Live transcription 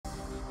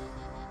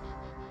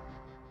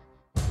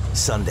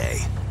Sunday.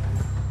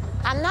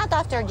 I'm not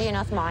after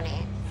Gino's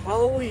money.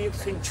 How will you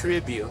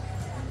contribute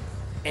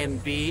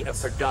and be a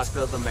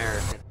productive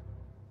American?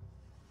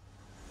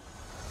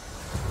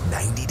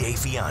 90 Day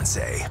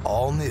Fiancé,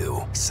 all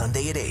new,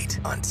 Sunday at 8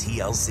 on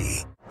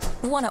TLC.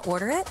 Want to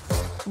order it?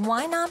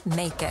 Why not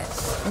make it?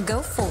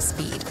 Go full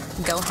speed.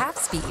 Go half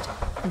speed.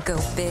 Go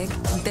big,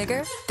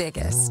 bigger,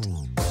 biggest.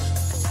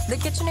 The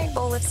KitchenAid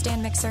Bowl Lift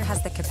Stand Mixer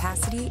has the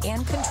capacity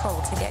and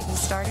control to get you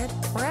started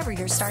wherever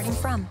you're starting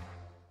from.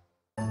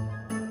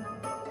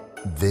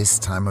 This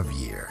time of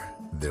year,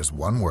 there's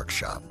one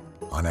workshop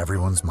on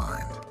everyone's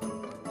mind.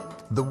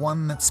 The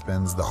one that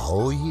spends the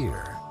whole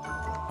year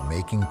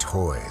making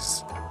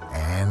toys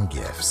and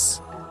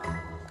gifts.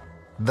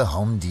 The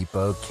Home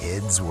Depot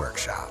Kids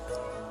Workshop,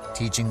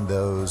 teaching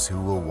those who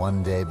will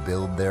one day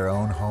build their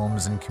own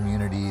homes and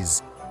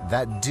communities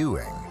that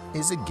doing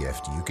is a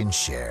gift you can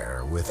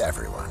share with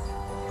everyone.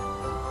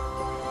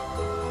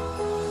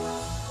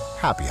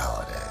 Happy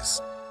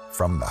holidays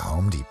from the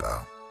Home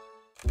Depot.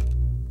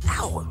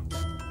 Ow!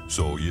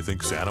 So you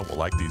think Santa will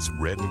like these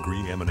red and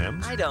green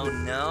M&Ms? I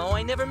don't know.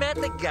 I never met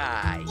the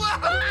guy.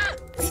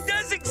 He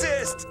does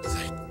exist!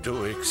 They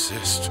do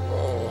exist.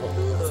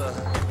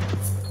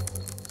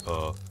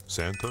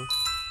 Santa?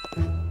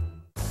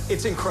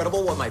 It's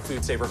incredible what my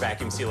Food Saver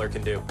vacuum sealer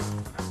can do.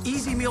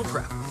 Easy meal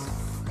prep.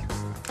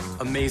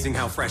 Amazing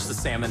how fresh the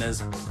salmon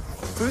is.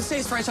 Food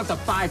stays fresh up to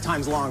 5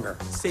 times longer,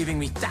 saving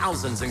me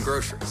thousands in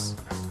groceries.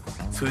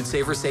 Food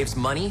Saver saves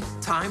money,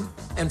 time,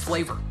 and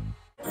flavor.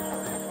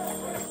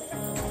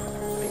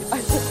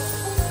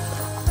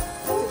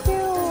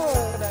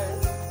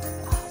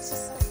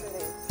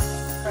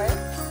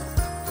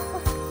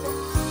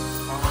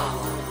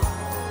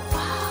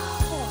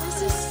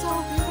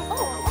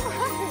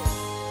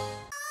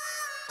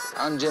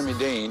 I'm Jimmy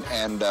Dean,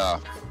 and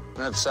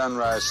that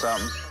sunrise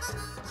something.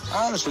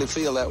 I honestly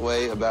feel that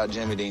way about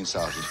Jimmy Dean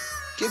sausage.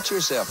 Get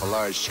yourself a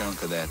large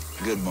chunk of that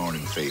good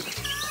morning feeling.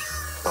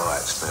 Oh,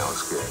 that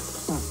smells good.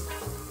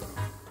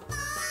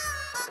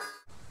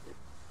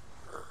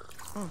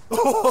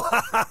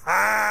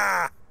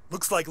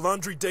 Looks like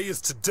laundry day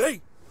is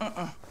today.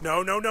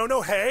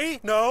 No,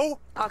 hey, no.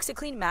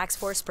 OxiClean Max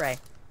 4 Spray.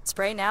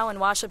 Spray now and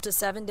wash up to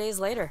 7 days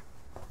later.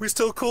 We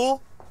still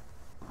cool?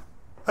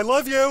 I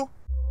love you.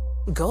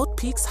 Gold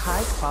Peak's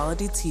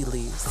high-quality tea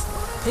leaves,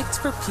 picked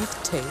for peak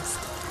taste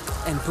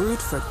and brewed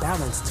for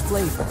balanced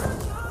flavor,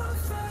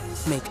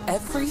 make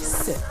every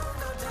sip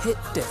hit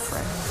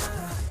different.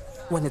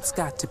 When it's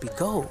got to be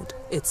gold,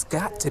 it's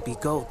got to be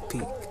Gold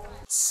Peak.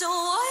 So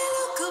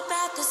I look up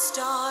at the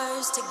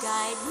stars to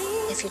guide me.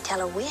 If you tell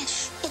a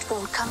wish, it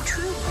won't come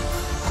true.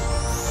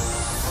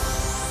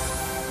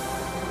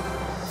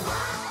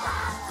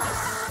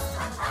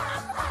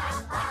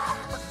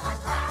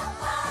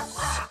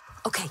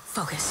 Okay,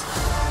 focus.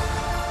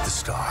 The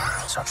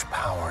star, such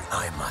power,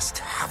 I must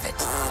have it.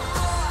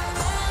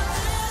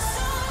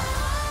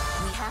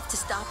 We have to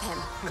stop him.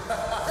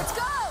 Let's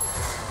go!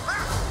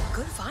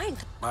 Good find.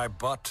 My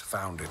butt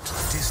found it.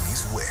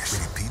 Disney's Wish.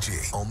 Rated PG.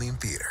 Only in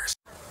theaters.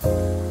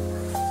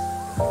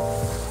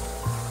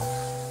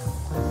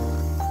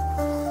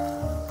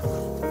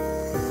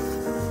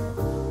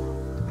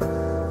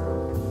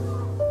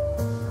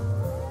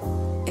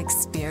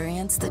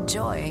 Experience the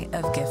joy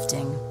of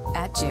gifting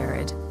at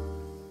Jared.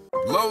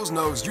 Lowe's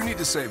knows you need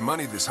to save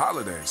money this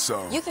holiday,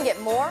 so you can get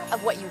more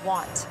of what you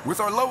want. With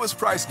our lowest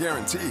price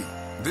guarantee,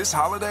 this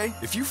holiday,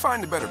 if you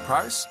find a better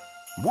price,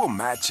 we'll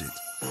match it.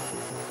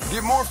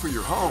 Get more for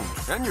your home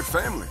and your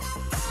family.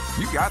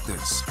 You got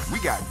this. We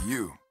got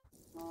you.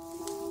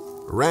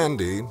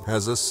 Randy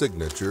has a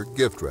signature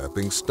gift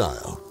wrapping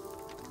style.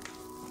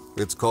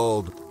 It's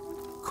called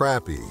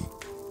Crappy.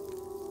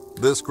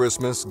 This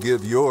Christmas,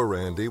 give your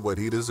Randy what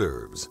he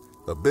deserves.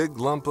 A big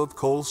lump of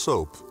Kohl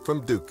soap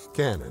from Duke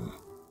Cannon.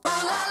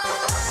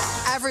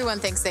 Everyone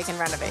thinks they can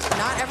renovate.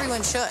 Not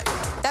everyone should.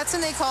 That's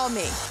when they call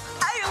me.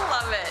 I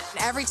love it.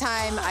 Every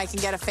time I can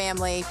get a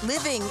family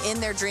living in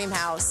their dream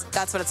house,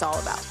 that's what it's all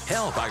about.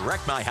 Help, I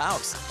Wrecked My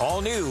House.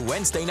 All new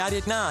Wednesday night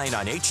at 9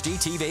 on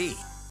HGTV.